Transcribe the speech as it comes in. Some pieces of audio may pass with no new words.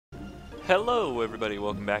Hello everybody,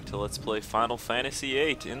 welcome back to Let's Play Final Fantasy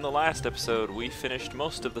VIII. In the last episode, we finished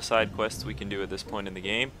most of the side quests we can do at this point in the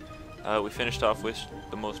game. We finished off with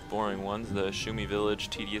the most boring ones, the Shumi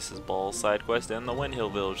Village, Tedious as Balls side quest, and the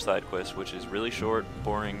Windhill Village side quest, which is really short,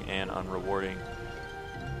 boring, and unrewarding.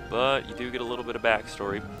 But you do get a little bit of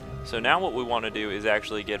backstory. So now what we want to do is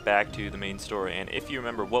actually get back to the main story, and if you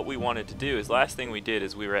remember what we wanted to do is, last thing we did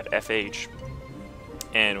is we were at FH,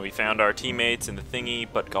 and we found our teammates in the thingy,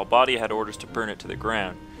 but Galbadia had orders to burn it to the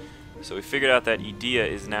ground. So we figured out that Edea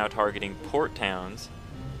is now targeting port towns,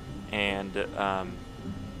 and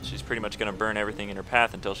she's pretty much going to burn everything in her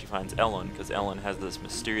path until she finds Ellen, because Ellen has this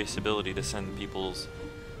mysterious ability to send people's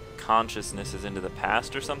consciousnesses into the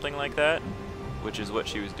past or something like that, which is what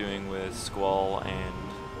she was doing with Squall and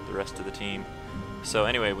the rest of the team. So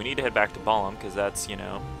anyway, we need to head back to Balamb, because that's, you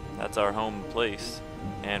know, that's our home place,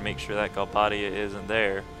 and make sure that Galbadia isn't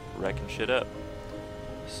there wrecking shit up.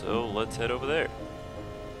 So let's head over there.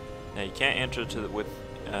 Now you can't enter to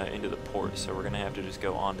into the port, so we're gonna have to just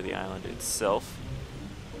go onto the island itself.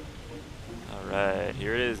 Alright,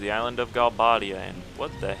 here it is, the island of Galbadia, and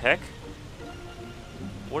what the heck?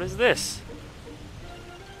 What is this?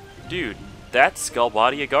 Dude, that's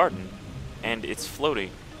Galbadia Garden, and it's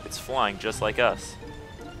floating. It's flying just like us.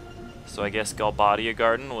 So I guess Galbadia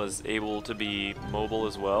Garden was able to be mobile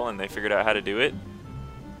as well, and they figured out how to do it.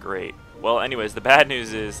 Great. Well, anyways, the bad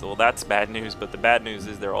news is, well, that's bad news, but the bad news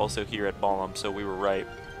is they're also here at Balamb, so we were right.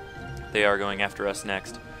 They are going after us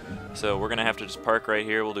next. So we're going to have to just park right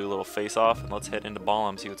here, we'll do a little face-off, and let's head into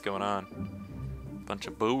Balamb, see what's going on. Bunch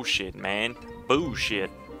of bullshit, man.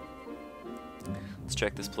 Bullshit. Let's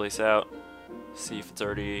check this place out, see if it's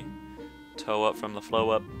already toe up from the flow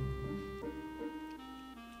up.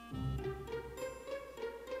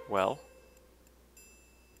 Well,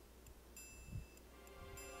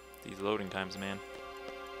 these loading times, man.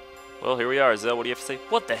 Well, here we are, Zell. What do you have to say?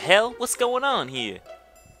 What the hell? What's going on here?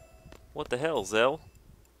 What the hell, Zell?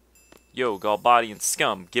 Yo, Galbadian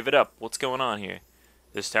scum, give it up. What's going on here?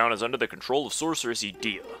 This town is under the control of Sorceress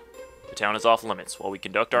Edea. The town is off limits. While we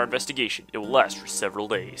conduct our investigation, it will last for several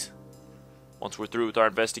days. Once we're through with our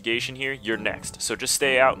investigation here, you're next. So just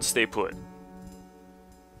stay out and stay put.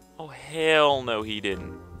 Oh, hell no, he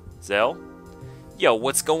didn't. Zell? Yo,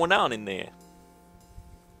 what's going on in there?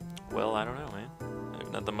 Well, I don't know, man.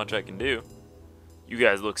 There's nothing much I can do. You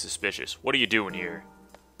guys look suspicious. What are you doing here?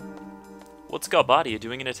 What's Galbadia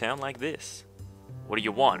doing in a town like this? What do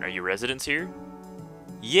you want? Are you residents here?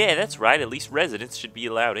 Yeah, that's right. At least residents should be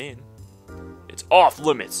allowed in. It's off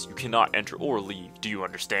limits. You cannot enter or leave. Do you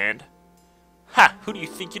understand? Ha! Who do you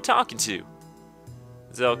think you're talking to?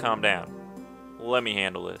 Zell, calm down. Let me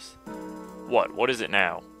handle this. What? What is it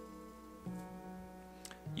now?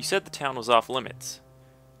 You said the town was off limits.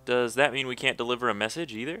 Does that mean we can't deliver a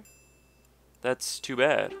message either? That's too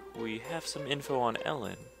bad. We have some info on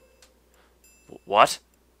Ellen. What?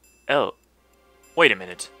 Wait a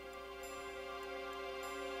minute.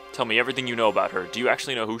 Tell me everything you know about her. Do you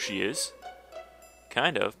actually know who she is?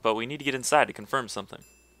 Kind of, but we need to get inside to confirm something.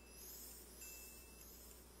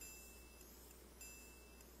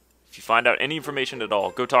 If you find out any information at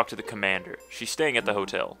all, go talk to the commander. She's staying at the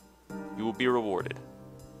hotel. You will be rewarded.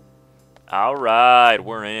 Alright,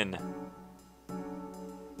 we're in.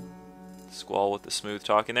 Squall with the smooth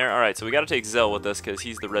talking there. Alright, so we gotta take Zell with us because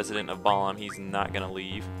he's the resident of Balamb. He's not gonna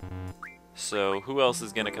leave. So, who else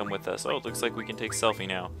is gonna come with us? Oh, it looks like we can take Selfie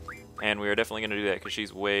now. And we are definitely gonna do that because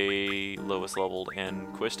she's way lowest leveled, and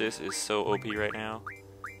Quistis is so OP right now.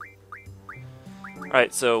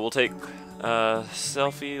 Alright, so we'll take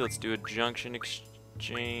Selfie. Let's do a junction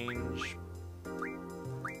exchange.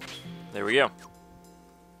 There we go.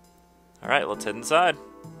 Alright, let's head inside.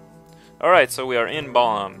 Alright, so we are in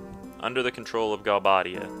Balamb, under the control of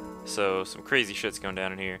Galbadia. So, some crazy shit's going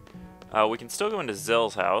down in here. We can still go into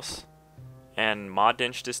Zell's house. And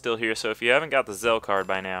Modinched is still here, so if you haven't got the Zell card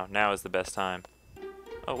by now, now is the best time.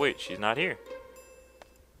 Oh wait, she's not here.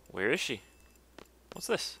 Where is she? What's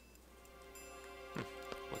this?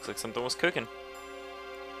 Looks like something was cooking.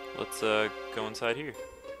 Let's go inside here.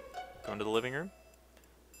 Go into the living room.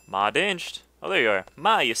 Modinched. Oh, there you are.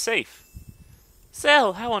 Ma, you're safe.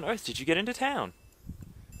 Zell, how on earth did you get into town?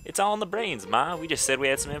 It's all in the brains, Ma. We just said we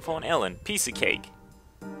had some info on Ellen. Piece of cake.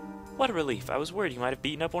 What a relief. I was worried you might have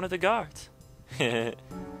beaten up one of the guards. The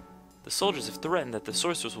soldiers have threatened that the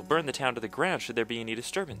sorceress will burn the town to the ground should there be any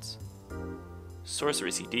disturbance.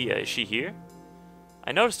 Sorceress Edea, is she here?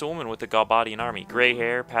 I noticed a woman with the Galbadian army. Gray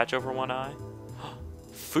hair, patch over one eye.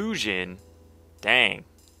 Fujin? Dang.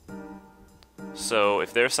 So,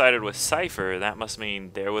 if they're sided with Cypher, that must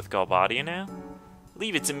mean they're with Galbadia now?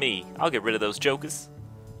 Leave it to me. I'll get rid of those jokers.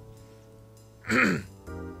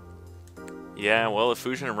 Yeah, well, if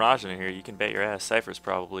Fujin and Rajan are here, you can bet your ass Cypher's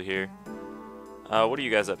probably here. What are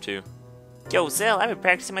you guys up to? Yo, Zell, I've been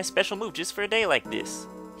practicing my special move just for a day like this.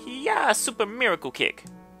 Yeah, super miracle kick.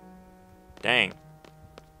 Dang.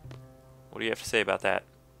 What do you have to say about that?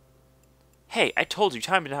 Hey, I told you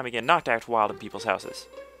time and time again not to act wild in people's houses.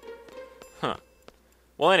 Huh.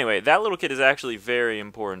 Well, anyway, that little kid is actually very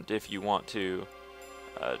important if you want to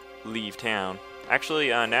leave town. Actually,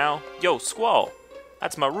 now... Yo, Squall!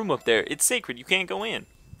 That's my room up there. It's sacred. You can't go in.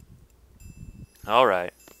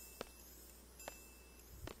 Alright.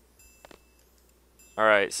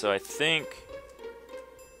 Alright, so I think...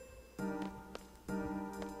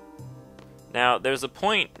 Now, there's a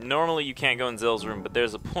point... Normally you can't go in Zell's room, but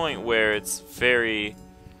there's a point where it's very...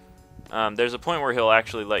 there's a point where he'll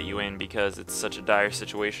actually let you in because it's such a dire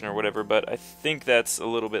situation or whatever, but I think that's a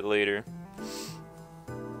little bit later.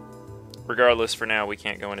 Regardless, for now, we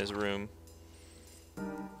can't go in his room.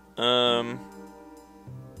 Alright,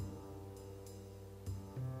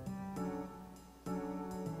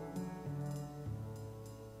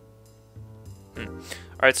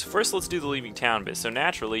 so first let's do the leaving town bit. So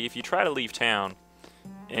naturally, if you try to leave town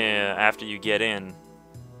after you get in,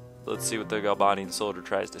 let's see what the Galbadian soldier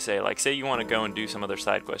tries to say. Like, say you want to go and do some other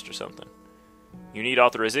side quest or something. You need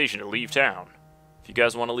authorization to leave town. If you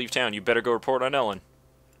guys want to leave town, you better go report on Ellen.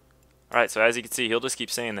 Alright, so as you can see, he'll just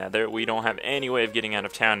keep saying that. We don't have any way of getting out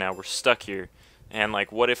of town now. We're stuck here. And,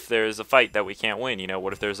 like, what if there's a fight that we can't win? You know,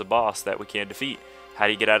 what if there's a boss that we can't defeat? How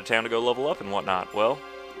do you get out of town to go level up and whatnot? Well,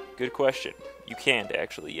 good question. You can't,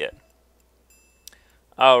 actually, yet.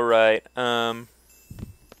 Alright, so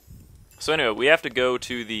anyway, we have to go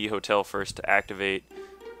to the hotel first to activate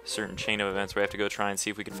a certain chain of events. We have to go try and see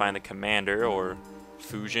if we can find the commander or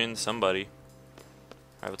Fujin, somebody.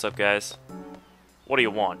 Alright, what's up, guys? What do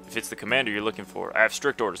you want? If it's the commander you're looking for, I have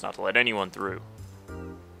strict orders not to let anyone through.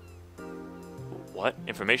 What?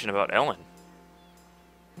 Information about Ellen?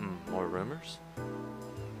 More rumors?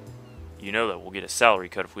 You know that we'll get a salary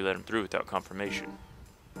cut if we let him through without confirmation.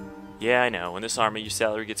 Yeah, I know. In this army, your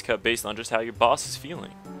salary gets cut based on just how your boss is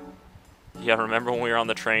feeling. Yeah, remember when we were on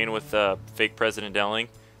the train with fake President Delling?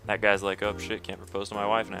 That guy's like, oh shit, can't propose to my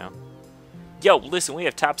wife now. Yo, listen, we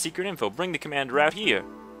have top secret info. Bring the commander out here.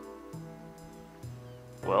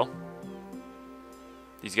 Well,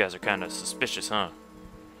 these guys are kind of suspicious, huh?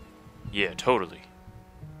 Yeah, totally.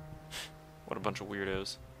 What a bunch of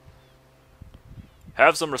weirdos.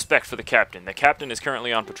 Have some respect for the captain. The captain is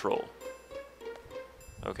currently on patrol.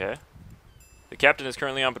 Okay. The captain is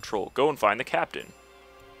currently on patrol. Go and find the captain.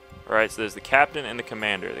 Alright, so there's the captain and the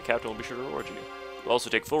commander. The captain will be sure to reward you. We'll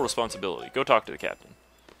also take full responsibility. Go talk to the captain.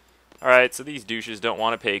 Alright, so these douches don't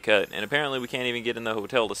want a pay cut, and apparently we can't even get in the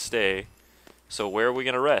hotel to stay. So where are we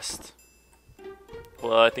going to rest?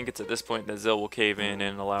 Well, I think it's at this point that Zell will cave in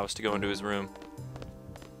and allow us to go into his room.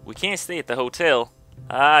 We can't stay at the hotel.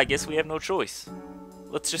 I guess we have no choice.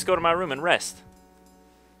 Let's just go to my room and rest.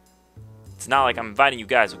 It's not like I'm inviting you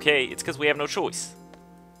guys, okay? It's because we have no choice.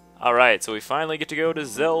 Alright, so we finally get to go to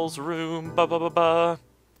Zell's room. Ba-ba-ba-ba.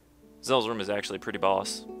 Zell's room is actually pretty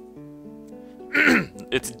boss.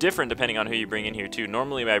 It's different depending on who you bring in here, too.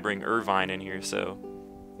 Normally I bring Irvine in here, so...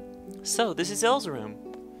 So, this is Zell's room.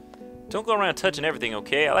 Don't go around touching everything,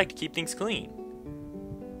 okay? I like to keep things clean.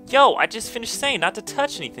 Yo, I just finished saying not to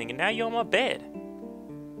touch anything, and now you're on my bed.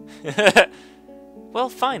 Well,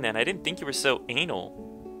 fine then. I didn't think you were so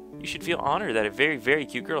anal. You should feel honored that a very, very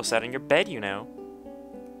cute girl sat on your bed, you know.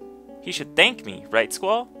 He should thank me, right,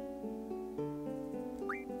 Squall?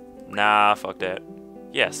 Nah, fuck that.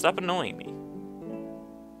 Yeah, stop annoying me.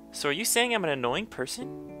 So are you saying I'm an annoying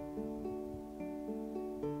person?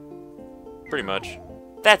 Pretty much.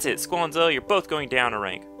 That's it, Squall and Zell, you're both going down a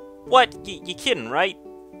rank. What? You kidding, right?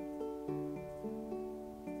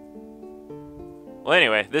 Well,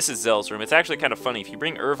 anyway, this is Zell's room. It's actually kind of funny. If you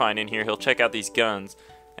bring Irvine in here, he'll check out these guns,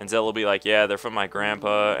 and Zell will be like, yeah, they're from my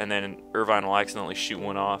grandpa, and then Irvine will accidentally shoot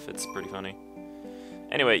one off. It's pretty funny.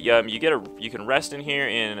 Anyway, you can rest in here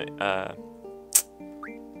in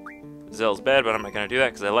Zell's bed, but I'm not going to do that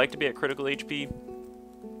because I like to be at critical HP.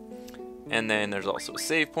 And then there's also a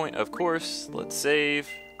save point, of course. Let's save.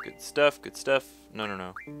 Good stuff, good stuff.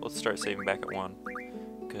 No. Let's start saving back at 1.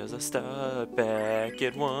 Because I start back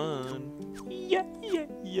at 1. Yeah.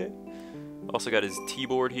 Also got his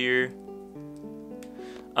T-board here.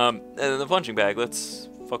 And then the punching bag. Let's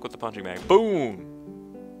fuck with the punching bag. Boom!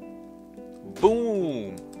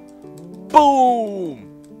 Boom!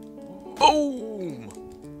 Boom! Boom!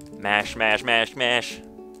 Mash.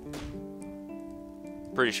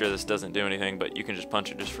 Pretty sure this doesn't do anything, but you can just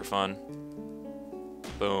punch it just for fun.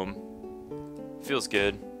 Boom. Feels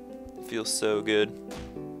good. Feels so good.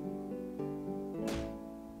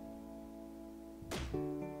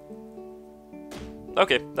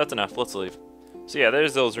 Okay, that's enough. Let's leave. So yeah,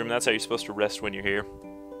 there's Zill's room. That's how you're supposed to rest when you're here.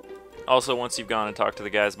 Also, once you've gone and talked to the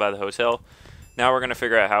guys by the hotel, now we're going to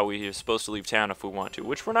figure out how we're supposed to leave town if we want to.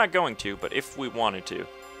 Which we're not going to, but if we wanted to.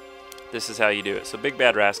 This is how you do it. So Big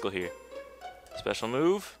Bad Rascal here. Special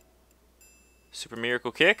move. Super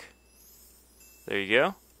Miracle Kick. There you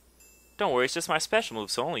go. Don't worry, it's just my special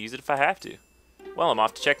move, so I'll only use it if I have to. Well, I'm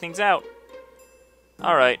off to check things out.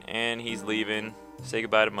 Alright, and he's leaving. Say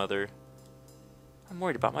goodbye to Mother. I'm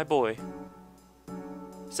worried about my boy.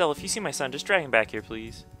 Zell, if you see my son, just drag him back here,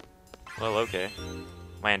 please. Well, okay.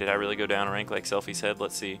 Man, did I really go down a rank like Selfie said?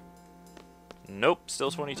 Let's see. Nope,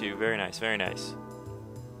 still 22. Very nice, very nice.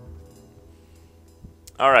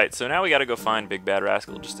 Alright, so now we gotta go find Big Bad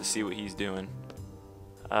Rascal just to see what he's doing.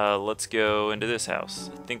 Let's go into this house.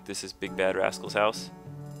 I think this is Big Bad Rascal's house.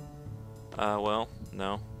 Well,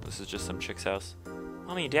 no. This is just some chick's house.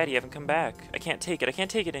 Mommy and Daddy haven't come back. I can't take it. I can't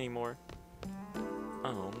take it anymore.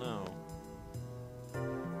 Oh, no.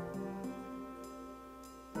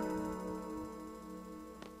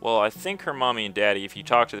 Well, I think her mommy and daddy, if you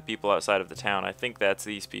talk to the people outside of the town, I think that's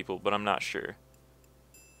these people, but I'm not sure.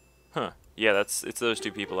 Huh. Yeah, it's those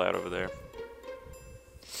two people out over there.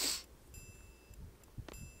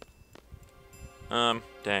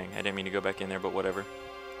 Dang, I didn't mean to go back in there, but whatever.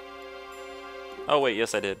 Oh, wait,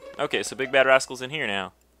 yes I did. Okay, so Big Bad Rascal's in here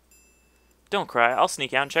now. Don't cry, I'll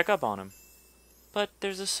sneak out and check up on him. But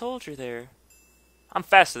there's a soldier there. I'm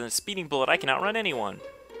faster than a speeding bullet, I can outrun anyone.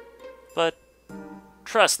 But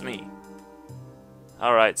trust me.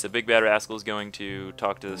 Alright, so Big Bad Rascal's going to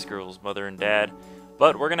talk to this girl's mother and dad.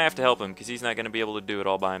 But we're going to have to help him, because he's not going to be able to do it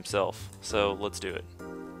all by himself. So, let's do it.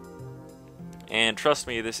 And trust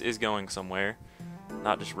me, this is going somewhere.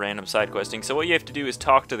 Not just random side questing. So what you have to do is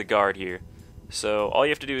talk to the guard here. So all you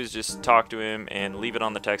have to do is just talk to him and leave it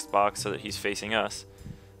on the text box so that he's facing us.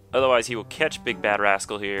 Otherwise, he will catch Big Bad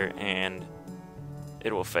Rascal here, and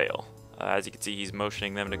it will fail. As you can see, he's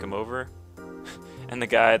motioning them to come over. And the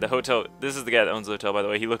guy at the hotel, this is the guy that owns the hotel, by the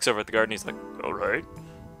way, he looks over at the guard and he's like, alright.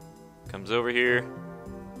 Comes over here,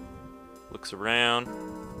 looks around,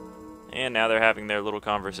 and now they're having their little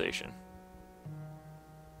conversation.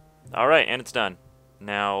 Alright, and it's done.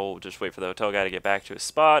 Now, just wait for the hotel guy to get back to his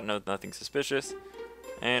spot, nothing suspicious,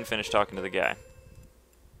 and finish talking to the guy.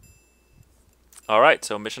 Alright,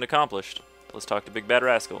 so mission accomplished. Let's talk to Big Bad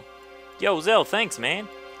Rascal. Yo, Zell, thanks, man.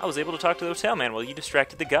 I was able to talk to the hotel man while you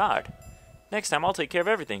distracted the guard. Next time, I'll take care of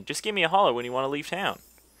everything. Just give me a holler when you want to leave town.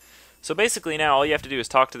 So basically now, all you have to do is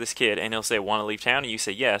talk to this kid, and he'll say, want to leave town? And you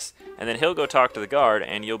say yes, and then he'll go talk to the guard,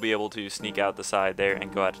 and you'll be able to sneak out the side there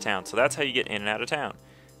and go out of town. So that's how you get in and out of town.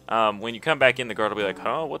 When you come back in, the guard will be like,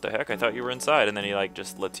 oh, what the heck? I thought you were inside. And then he, like,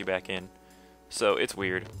 just lets you back in. So it's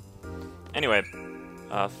weird. Anyway,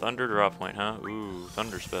 Thunder Drop Point, huh? Ooh,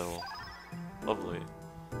 Thunder Spell. Lovely.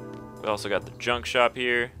 We also got the junk shop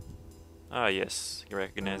here. Ah, yes. You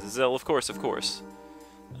recognize the Zell, of course, of course.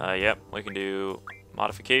 Yep, we can do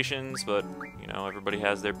modifications, but, you know, everybody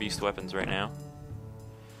has their beast weapons right now.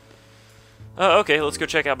 Okay, let's go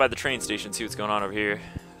check out by the train station, see what's going on over here.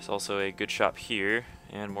 There's also a good shop here,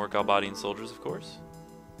 and more Galbadian soldiers, of course.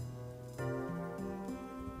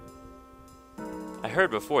 I heard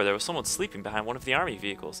before there was someone sleeping behind one of the army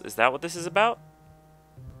vehicles. Is that what this is about?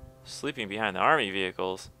 Sleeping behind the army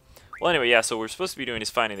vehicles? Well, anyway, yeah, so what we're supposed to be doing is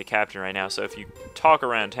finding the captain right now, so if you talk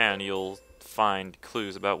around town, you'll find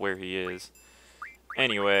clues about where he is.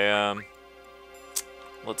 Anyway,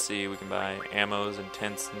 let's see, we can buy ammos and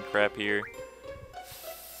tents and crap here.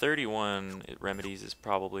 31 remedies is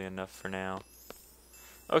probably enough for now.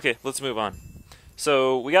 Okay, let's move on.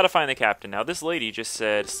 So, we gotta find the captain. Now, this lady just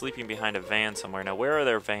said sleeping behind a van somewhere. Now, where are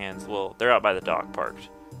their vans? Well, they're out by the dock parked.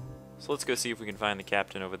 So let's go see if we can find the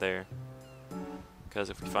captain over there. Because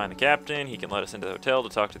if we find the captain, he can let us into the hotel to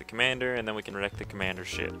talk to the commander, and then we can wreck the commander's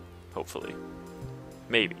shit. Hopefully.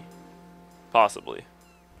 Maybe. Possibly.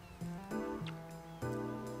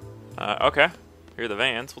 Okay. Here are the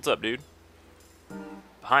vans. What's up, dude?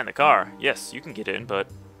 Behind the car. Yes, you can get in, but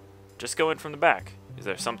just go in from the back. Is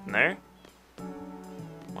there something there?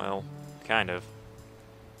 Well, kind of.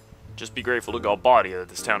 Just be grateful to Galbadia that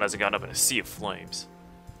this town hasn't gone up in a sea of flames.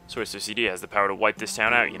 Sorcerer CD has the power to wipe this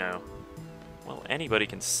town out, you know. Well, anybody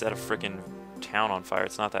can set a frickin' town on fire.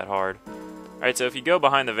 It's not that hard. Alright, so if you go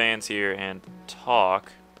behind the vans here and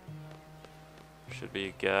talk... Should be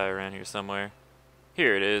a guy around here somewhere.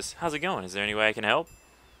 Here it is. How's it going? Is there any way I can help?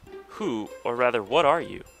 Who, or rather, what are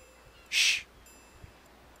you? Shh.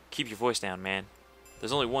 Keep your voice down, man.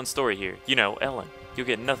 There's only one story here. You know, Ellen. You'll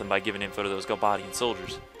get nothing by giving info to those Galbadian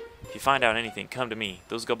soldiers. If you find out anything, come to me.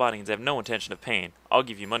 Those Galbadians have no intention of paying. I'll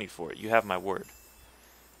give you money for it. You have my word.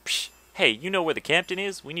 Psh! Hey, you know where the captain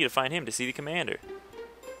is? We need to find him to see the commander.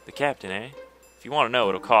 The captain, eh? If you want to know,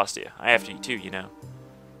 it'll cost you. I have to too, you know.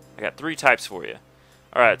 I got 3 types for you.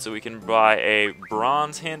 Alright, so we can buy a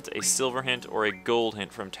bronze hint, a silver hint, or a gold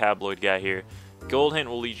hint from Tabloid Guy here. Gold hint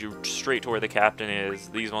will lead you straight to where the captain is.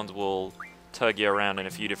 These ones will tug you around in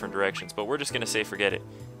a few different directions, but we're just going to say forget it.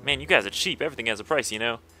 Man, you guys are cheap. Everything has a price, you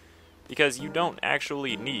know. Because you don't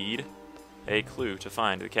actually need a clue to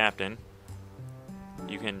find the captain.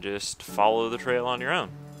 You can just follow the trail on your own.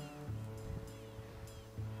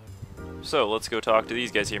 So, let's go talk to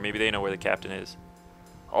these guys here. Maybe they know where the captain is.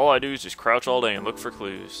 All I do is just crouch all day and look for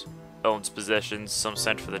clues. Owns possessions, some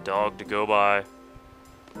scent for the dog to go by.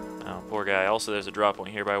 Oh, poor guy. Also, there's a drop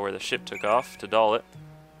point here by where the ship took off to doll it.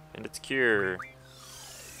 And it's cure.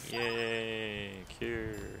 Yay,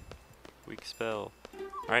 cure. Weak spell.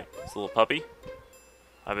 Alright, it's a little puppy.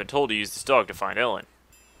 I've been told to use this dog to find Ellen.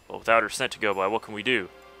 But without her scent to go by, what can we do?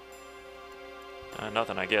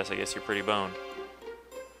 Nothing, I guess. I guess you're pretty boned.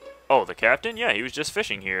 Oh, the captain? Yeah, he was just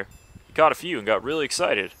fishing here. He caught a few and got really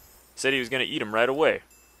excited. Said he was going to eat them right away.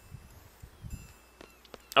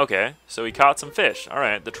 Okay, so he caught some fish.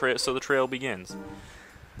 Alright, so the trail begins.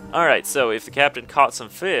 Alright, so if the captain caught some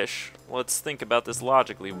fish, let's think about this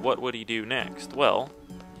logically. What would he do next? Well,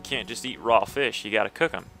 you can't just eat raw fish, you gotta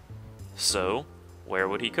cook them. So, where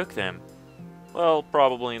would he cook them? Well,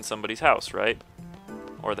 probably in somebody's house, right?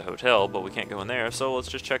 Or the hotel, but we can't go in there, so let's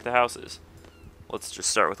just check the houses. Let's just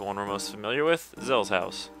start with the one we're most familiar with, Zell's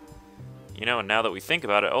house. You know, and now that we think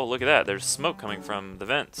about it, oh, look at that, there's smoke coming from the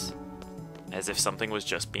vents. As if something was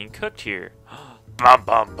just being cooked here. Bum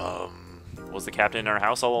bum bum. Was the captain in our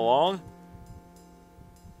house all along?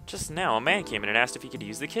 Just now, a man came in and asked if he could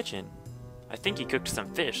use the kitchen. I think he cooked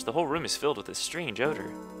some fish. The whole room is filled with this strange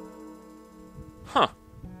odor. Huh.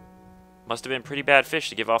 Must have been pretty bad fish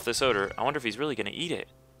to give off this odor. I wonder if he's really going to eat it.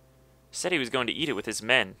 Said he was going to eat it with his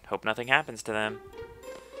men. Hope nothing happens to them.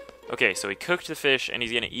 Okay, so he cooked the fish and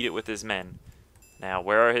he's going to eat it with his men. Now,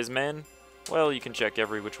 where are his men? Well, you can check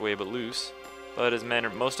every which way but loose. But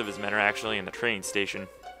most of his men are actually in the train station.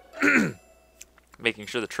 Making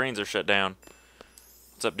sure the trains are shut down.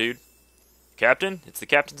 What's up, dude? Captain? It's the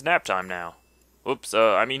captain's nap time now. Whoops,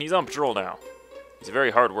 I mean, he's on patrol now. He's a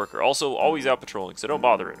very hard worker. Also, always out patrolling, so don't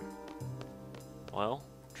bother him. Well,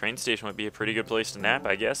 train station would be a pretty good place to nap,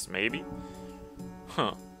 I guess. Maybe.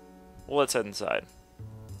 Huh. Well, let's head inside.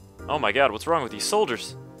 Oh my god, what's wrong with these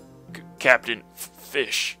soldiers? Captain,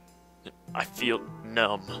 fish. I feel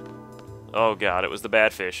numb. Oh god, it was the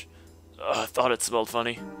bad fish. I thought it smelled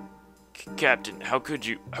funny. Captain, how could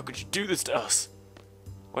you do this to us?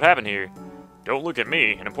 What happened here? Don't look at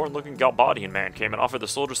me. An important-looking Galbadian man came and offered the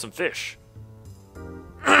soldiers some fish.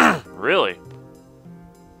 Really?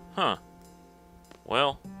 Huh.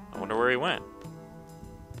 Well, I wonder where he went.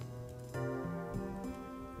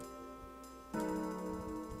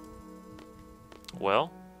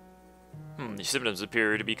 Well? These symptoms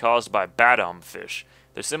appear to be caused by Balamb fish.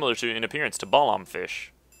 They're similar in appearance to Balamb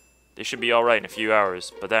fish. They should be alright in a few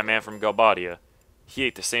hours, but that man from Galbadia, he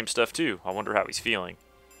ate the same stuff too. I wonder how he's feeling.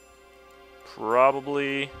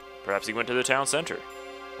 Perhaps he went to the town center.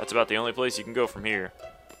 That's about the only place you can go from here.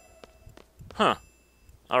 Huh.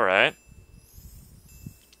 Alright.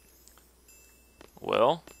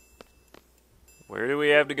 Well, where do we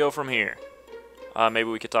have to go from here? Maybe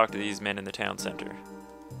we could talk to these men in the town center.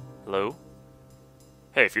 Hello?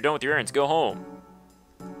 Hey, if you're done with your errands, go home.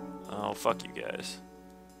 Oh, fuck you guys.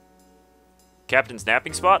 Captain's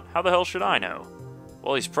napping spot? How the hell should I know?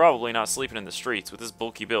 Well, he's probably not sleeping in the streets. With his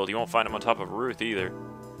bulky build, you won't find him on top of a roof either.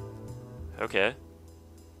 Okay.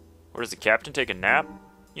 Where does the captain take a nap?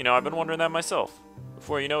 You know, I've been wondering that myself.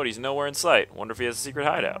 Before you know it, he's nowhere in sight. Wonder if he has a secret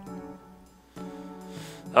hideout.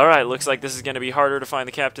 Alright, looks like this is going to be harder to find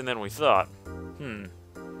the captain than we thought.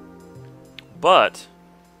 But,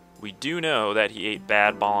 we do know that he ate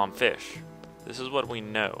bad Balamb fish. This is what we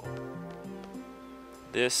know.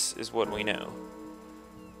 This is what we know.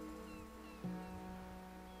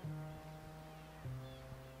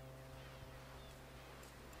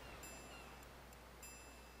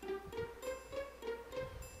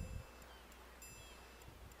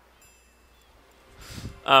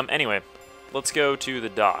 Anyway, let's go to the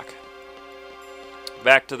dock.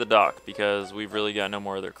 Back to the dock, because we've really got no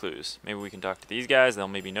more other clues. Maybe we can talk to these guys, they'll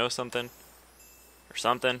maybe know something. Or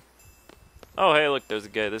something. Oh, hey, look, there's a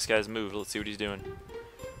guy. This guy's moved. Let's see what he's doing.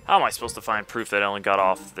 How am I supposed to find proof that Ellen got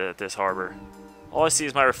off this harbor? All I see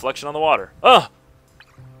is my reflection on the water. Oh!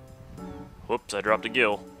 Whoops, I dropped a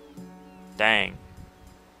gill. Dang.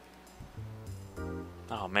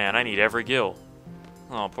 Oh man, I need every gil.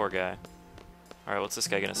 Oh, poor guy. Alright, what's this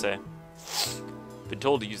guy gonna say? Been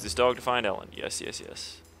told to use this dog to find Ellen. Yes, yes,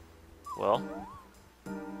 yes. Well.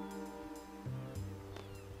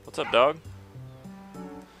 What's up, dog?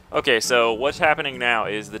 Okay, so what's happening now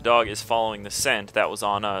is the dog is following the scent that was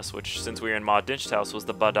on us, which, since we were in Ma Dinch's house, was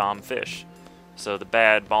the Balamb fish. So the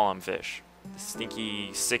bad Balamb fish. The stinky,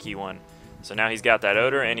 sicky one. So now he's got that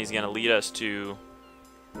odor, and he's going to lead us to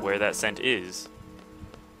where that scent is.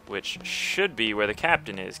 Which should be where the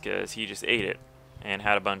captain is, because he just ate it and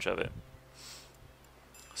had a bunch of it.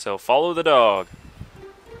 So follow the dog.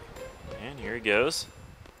 And here he goes.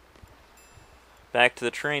 Back to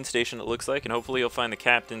the train station, it looks like, and hopefully you'll find the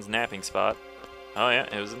captain's napping spot. Oh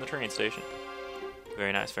yeah, it was in the train station.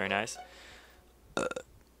 Very nice, very nice.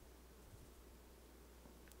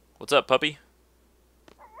 What's up, puppy?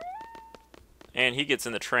 And he gets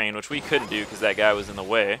in the train, which we couldn't do because that guy was in the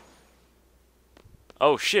way.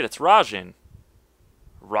 Oh shit, it's Rajan.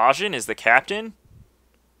 Rajan is the captain?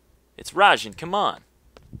 It's Rajan, come on.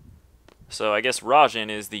 So I guess Rajan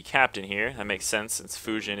is the captain here. That makes sense since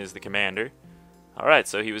Fujin is the commander. Alright,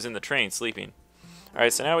 so he was in the train sleeping.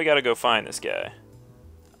 Alright, so now we gotta go find this guy.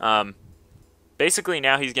 Basically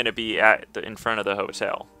now he's gonna be in front of the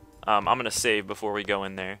hotel. I'm gonna save before we go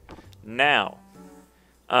in there. Now,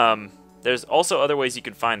 there's also other ways you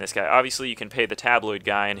can find this guy. Obviously you can pay the tabloid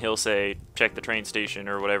guy and he'll say, check the train station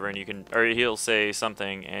or whatever, and you can, or he'll say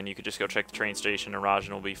something and you could just go check the train station and Rajan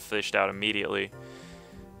will be fished out immediately.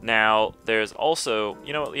 Now, there's also,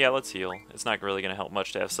 you know what, yeah, let's heal. It's not really gonna help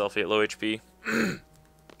much to have Selfie at low HP.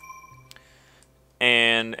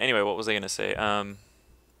 And anyway, what was I going to say?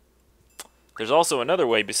 There's also another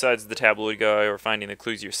way besides the tabloid guy or finding the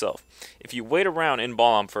clues yourself. If you wait around in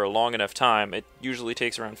Balamb for a long enough time, it usually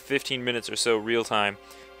takes around 15 minutes or so real time,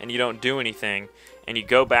 and you don't do anything, and you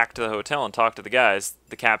go back to the hotel and talk to the guys,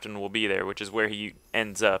 the captain will be there, which is where he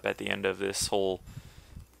ends up at the end of this whole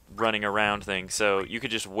running around thing. So you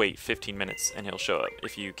could just wait 15 minutes and he'll show up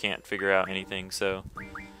if you can't figure out anything. So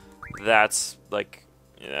that's like,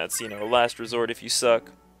 that's, you know, last resort if you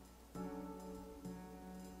suck.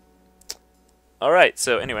 Alright,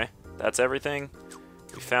 so anyway, that's everything.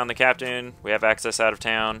 We found the captain, we have access out of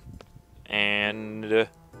town, and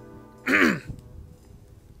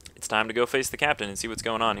it's time to go face the captain and see what's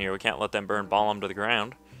going on here. We can't let them burn Balamb to the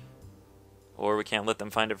ground, or we can't let them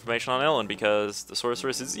find information on Ellen because the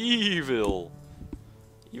sorceress is evil,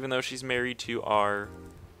 even though she's married to our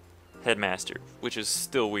headmaster, which is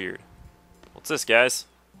still weird. What's this, guys?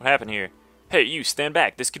 What happened here? Hey, you, stand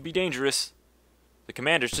back. This could be dangerous. The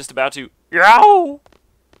commander's just about to... Yow!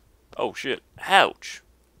 Oh, shit. Ouch.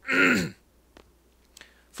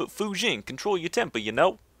 Fujin, control your temper, you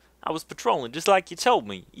know? I was patrolling just like you told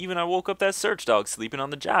me. Even I woke up that search dog sleeping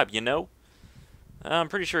on the job, you know? I'm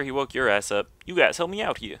pretty sure he woke your ass up. You guys help me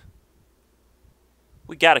out here.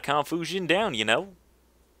 We gotta calm Fujin down, you know?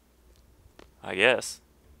 I guess.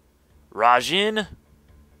 Rajan?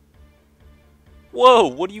 Whoa,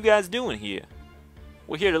 what are you guys doing here?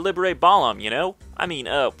 We're here to liberate Balamb, you know? I mean,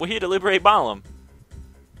 we're here to liberate Balamb.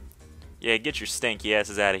 Yeah, get your stanky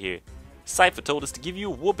asses out of here. Cypher told us to give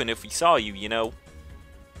you a whooping if we saw you, you know?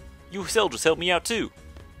 You soldiers help me out too.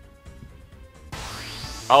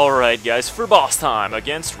 Alright guys, for boss time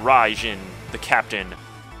against Rajan, the captain.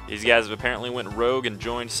 These guys have apparently went rogue and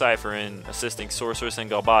joined Cypher in assisting Sorceress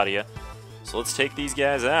and Galbadia. So let's take these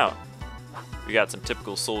guys out. We got some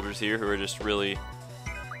typical soldiers here who are just really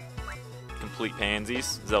complete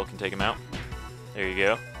pansies. Zell can take him out. There you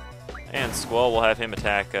go. And Squall will have him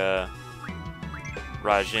attack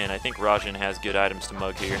Rajan. I think Rajan has good items to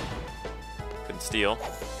mug here. Couldn't steal.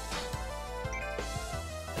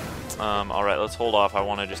 Alright, let's hold off. I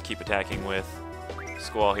want to just keep attacking with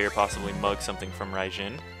Squall here, possibly mug something from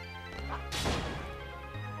Rajan.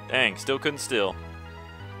 Dang, still couldn't steal.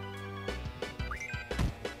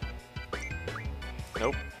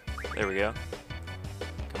 Nope. There we go.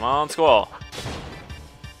 Come on, Squall.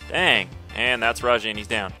 Dang. And that's Rajan, he's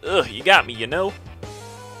down. Ugh, you got me, you know?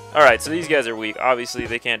 Alright, so these guys are weak. Obviously,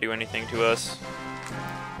 they can't do anything to us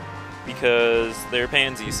because they're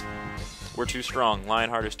pansies. We're too strong.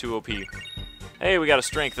 Lionheart is too OP. Hey, we got a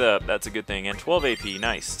strength up. That's a good thing. And 12 AP.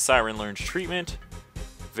 Nice. Siren learns treatment.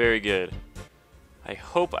 Very good. I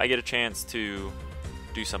hope I get a chance to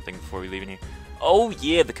do something before we leave in here. Oh,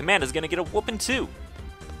 yeah, the commander's gonna get a whooping, too.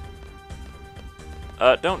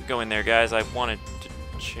 Don't go in there, guys. I wanted to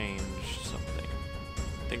change something.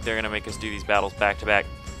 I think they're gonna make us do these battles back-to-back.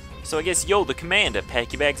 So I guess, yo, the commander,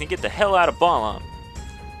 pack your bags and get the hell out of Balamb.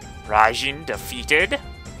 Rajan defeated?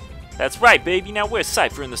 That's right, baby. Now where's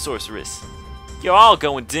Cypher and the Sorceress? You're all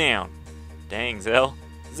going down. Dang, Zell.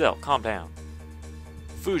 Zell, calm down.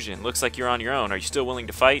 Fujin, looks like you're on your own. Are you still willing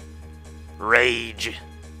to fight? Rage.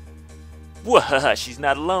 Whoa, she's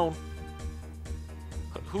not alone.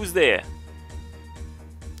 Who's there?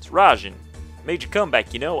 It's Rajan. Made your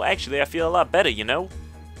comeback, you know. Actually, I feel a lot better, you know.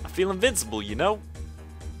 I feel invincible, you know.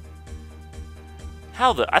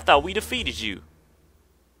 How the? I thought we defeated you.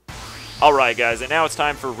 Alright guys, and now it's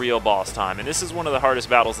time for real boss time, and this is one of the hardest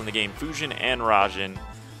battles in the game, Fujin and Rajan.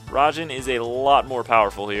 Rajan is a lot more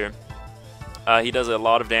powerful here. He does a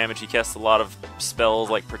lot of damage, he casts a lot of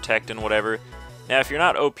spells like Protect and whatever. Now if you're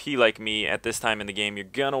not OP like me at this time in the game, you're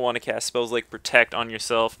gonna want to cast spells like Protect on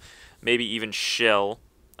yourself, maybe even Shell.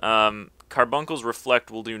 Carbuncle's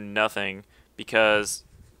Reflect will do nothing, because,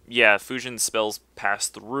 yeah, Fujin's spells pass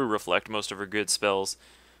through Reflect, most of her good spells.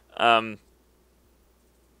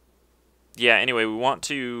 Yeah, anyway, we want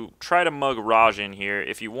to try to mug Rajan here.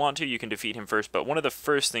 If you want to, you can defeat him first, but one of the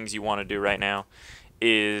first things you want to do right now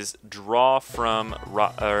is draw from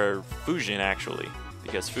Fujin, actually,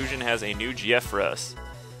 because Fujin has a new GF for us.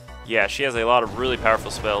 Yeah, she has a lot of really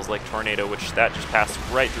powerful spells like Tornado, which that just passed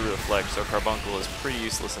right through Reflect, so Carbuncle is pretty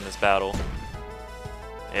useless in this battle.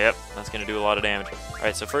 Yep, that's going to do a lot of damage.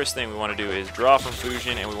 Alright, so first thing we want to do is draw from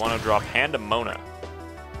Fujin, and we want to draw Pandemona.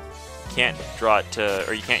 Can't draw it to,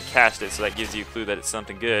 or you can't cast it, so that gives you a clue that it's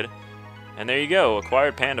something good. And there you go,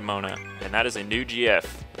 acquired Pandemona, and that is a new GF.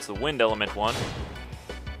 It's the Wind Element one.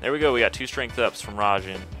 There we go, we got 2 strength ups from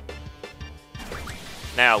Rajan.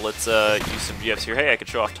 Now let's use some GFs here. Hey, I could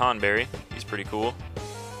show off Tonberry. He's pretty cool.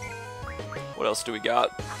 What else do we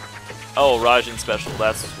got? Oh, Rajan Special.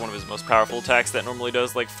 That's one of his most powerful attacks. That normally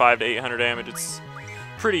does like 500 to 800 damage. It's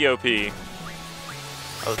pretty OP.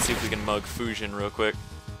 Let's see if we can mug Fujin real quick.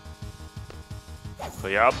 Oh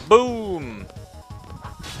yeah, boom!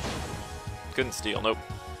 Couldn't steal, nope.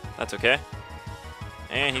 That's okay.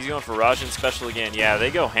 And he's going for Rajan Special again. Yeah,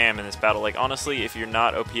 they go ham in this battle. Like, honestly, if you're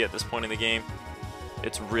not OP at this point in the game,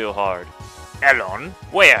 it's real hard. Elon,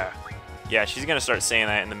 where? Yeah, she's going to start saying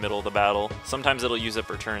that in the middle of the battle. Sometimes it'll use up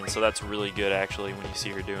her turn, so that's really good, actually, when you see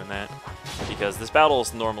her doing that. Because this battle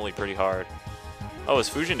is normally pretty hard. Oh, is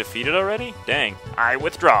Fujin defeated already? Dang. I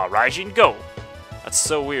withdraw. Rajan, go! That's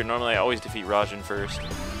so weird. Normally I always defeat Rajan first.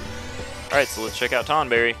 Alright, so let's check out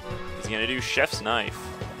Tonberry. He's going to do Chef's Knife.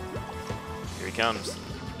 Here he comes.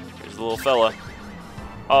 Here's the little fella.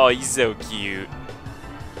 Oh, he's so cute.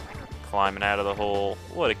 Climbing out of the hole.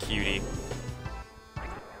 What a cutie.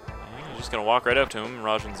 And he's just going to walk right up to him, and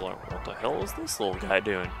Rajan's like, what the hell is this little guy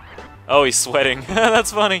doing? Oh, he's sweating.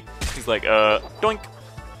 That's funny. He's like, doink.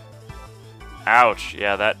 Ouch.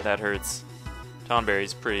 Yeah, that hurts.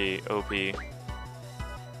 Tonberry's pretty OP.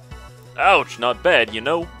 Ouch, not bad, you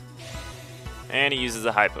know. And he uses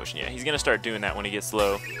a high potion. Yeah, he's going to start doing that when he gets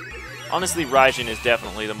low. Honestly, Rajan is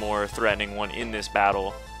definitely the more threatening one in this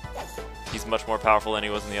battle. He's much more powerful than he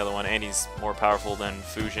was in the other one, and he's more powerful than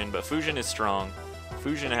Fujin, but Fujin is strong.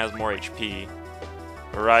 Fujin has more HP.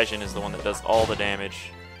 Rajan is the one that does all the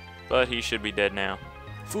damage, but he should be dead now.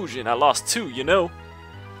 Fujin, I lost 2, you know.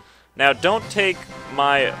 Now, don't take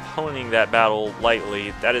my owning that battle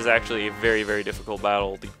lightly. That is actually a very, very difficult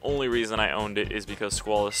battle. The only reason I owned it is because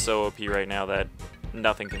Squall is so OP right now that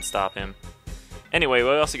nothing can stop him. Anyway, we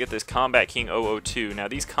also get this Combat King 002. Now,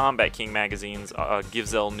 these Combat King magazines give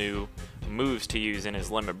Zell new moves to use in his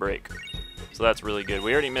Limit Break. So that's really good.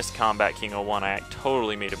 We already missed Combat King 01. I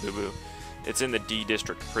totally made a boo-boo. It's in the D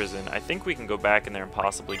District Prison. I think we can go back in there and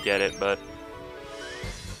possibly get it, but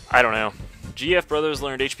I don't know. GF Brothers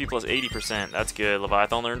learned HP plus 80%. That's good.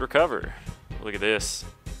 Leviathan learned Recover. Look at this.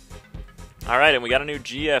 Alright, and we got a new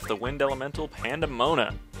GF, the Wind Elemental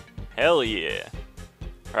Pandemona. Hell yeah.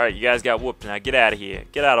 Alright, you guys got whooped. Now get out of here.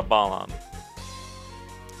 Get out of Balamb.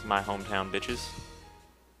 This is my hometown, bitches.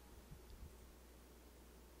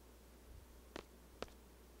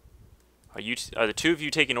 Are the 2 of you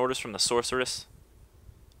taking orders from the sorceress?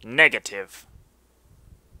 Negative.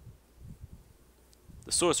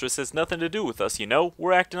 The sorceress has nothing to do with us, you know.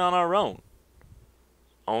 We're acting on our own.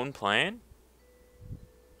 Own plan?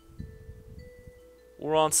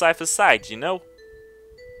 We're on Cypher's side, you know.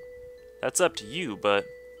 That's up to you, but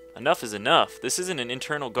enough is enough. This isn't an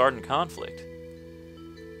internal garden conflict.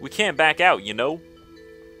 We can't back out, you know.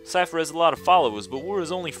 Cypher has a lot of followers, but we're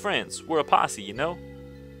his only friends. We're a posse, you know.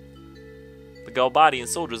 The Galbadian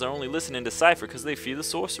soldiers are only listening to Cypher because they fear the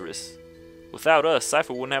sorceress. Without us,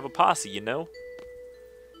 Cypher wouldn't have a posse, you know.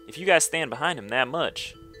 If you guys stand behind him that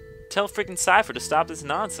much, tell frickin' Cypher to stop this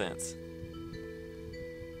nonsense.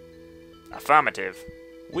 Affirmative.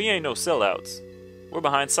 We ain't no sellouts. We're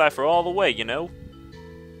behind Cypher all the way, you know.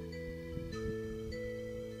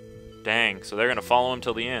 Dang, so they're gonna follow him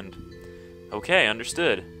till the end. Okay,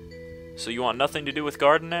 understood. So you want nothing to do with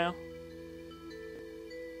garden now?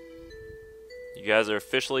 You guys are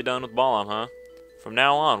officially done with Balamb, huh? From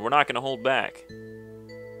now on, we're not going to hold back.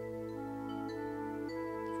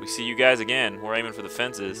 If we see you guys again, we're aiming for the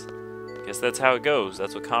fences. Guess that's how it goes.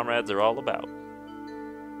 That's what comrades are all about.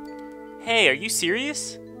 Hey, are you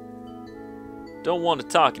serious? Don't want to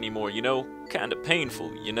talk anymore, you know? Kinda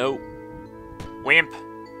painful, you know? Wimp.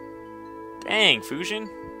 Dang, Fujin.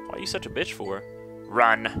 Why are you such a bitch for?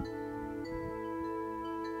 Run.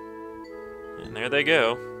 And there they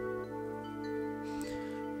go.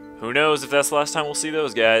 Who knows if that's the last time we'll see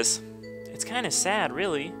those guys. It's kinda sad,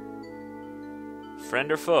 really.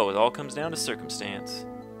 Friend or foe, it all comes down to circumstance.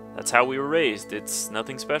 That's how we were raised. It's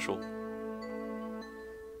nothing special.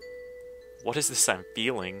 What is this I'm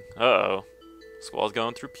feeling? Uh-oh. Squall's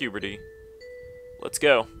going through puberty. Let's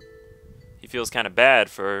go. He feels kind of bad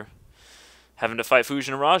for having to fight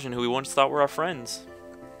Fujin and Rajan, who we once thought were our friends.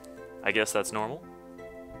 I guess that's normal.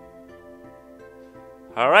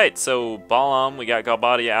 Alright, so Balamb, we got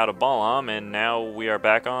Galbadia out of Balamb, and now we are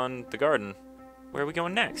back on the garden. Where are we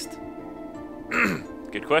going next?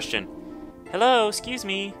 Good question. Hello, excuse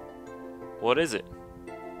me. What is it?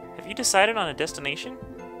 Have you decided on a destination?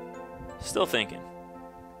 Still thinking.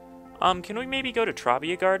 Can we maybe go to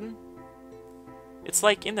Trabia Garden? It's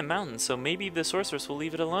like in the mountains, so maybe the sorceress will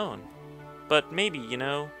leave it alone. But maybe, you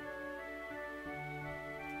know.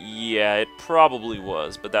 Yeah, it probably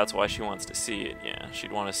was, but that's why she wants to see it, yeah.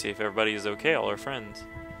 She'd want to see if everybody is okay, all her friends.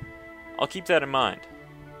 I'll keep that in mind.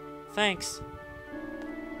 Thanks.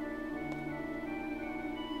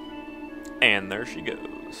 And there she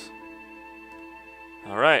goes.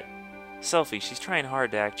 Alright. Selfie, she's trying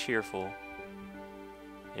hard to act cheerful.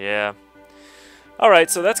 Yeah. Alright,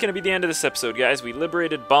 so that's going to be the end of this episode, guys. We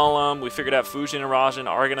liberated Balamb, we figured out Fujin and Rajan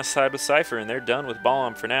are going to side with Cypher, and they're done with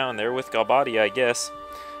Balamb for now, and they're with Galbadia, I guess.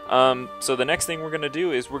 So the next thing we're going to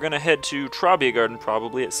do is we're going to head to Trabia Garden,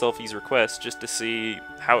 probably at Selfie's request, just to see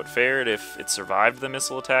how it fared, if it survived the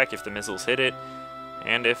missile attack, if the missiles hit it,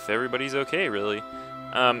 and if everybody's okay, really.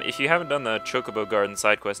 If you haven't done the Chocobo Garden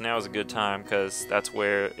side quest, now is a good time, because that's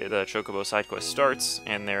where the Chocobo side quest starts,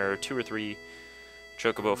 and there are 2 or 3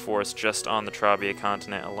 Chocobo forests just on the Trabia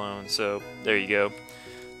continent alone, so there you go.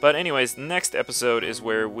 But anyways, the next episode is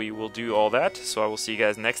where we will do all that, so I will see you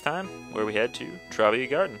guys next time, where we head to Trabia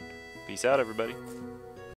Garden. Peace out, everybody.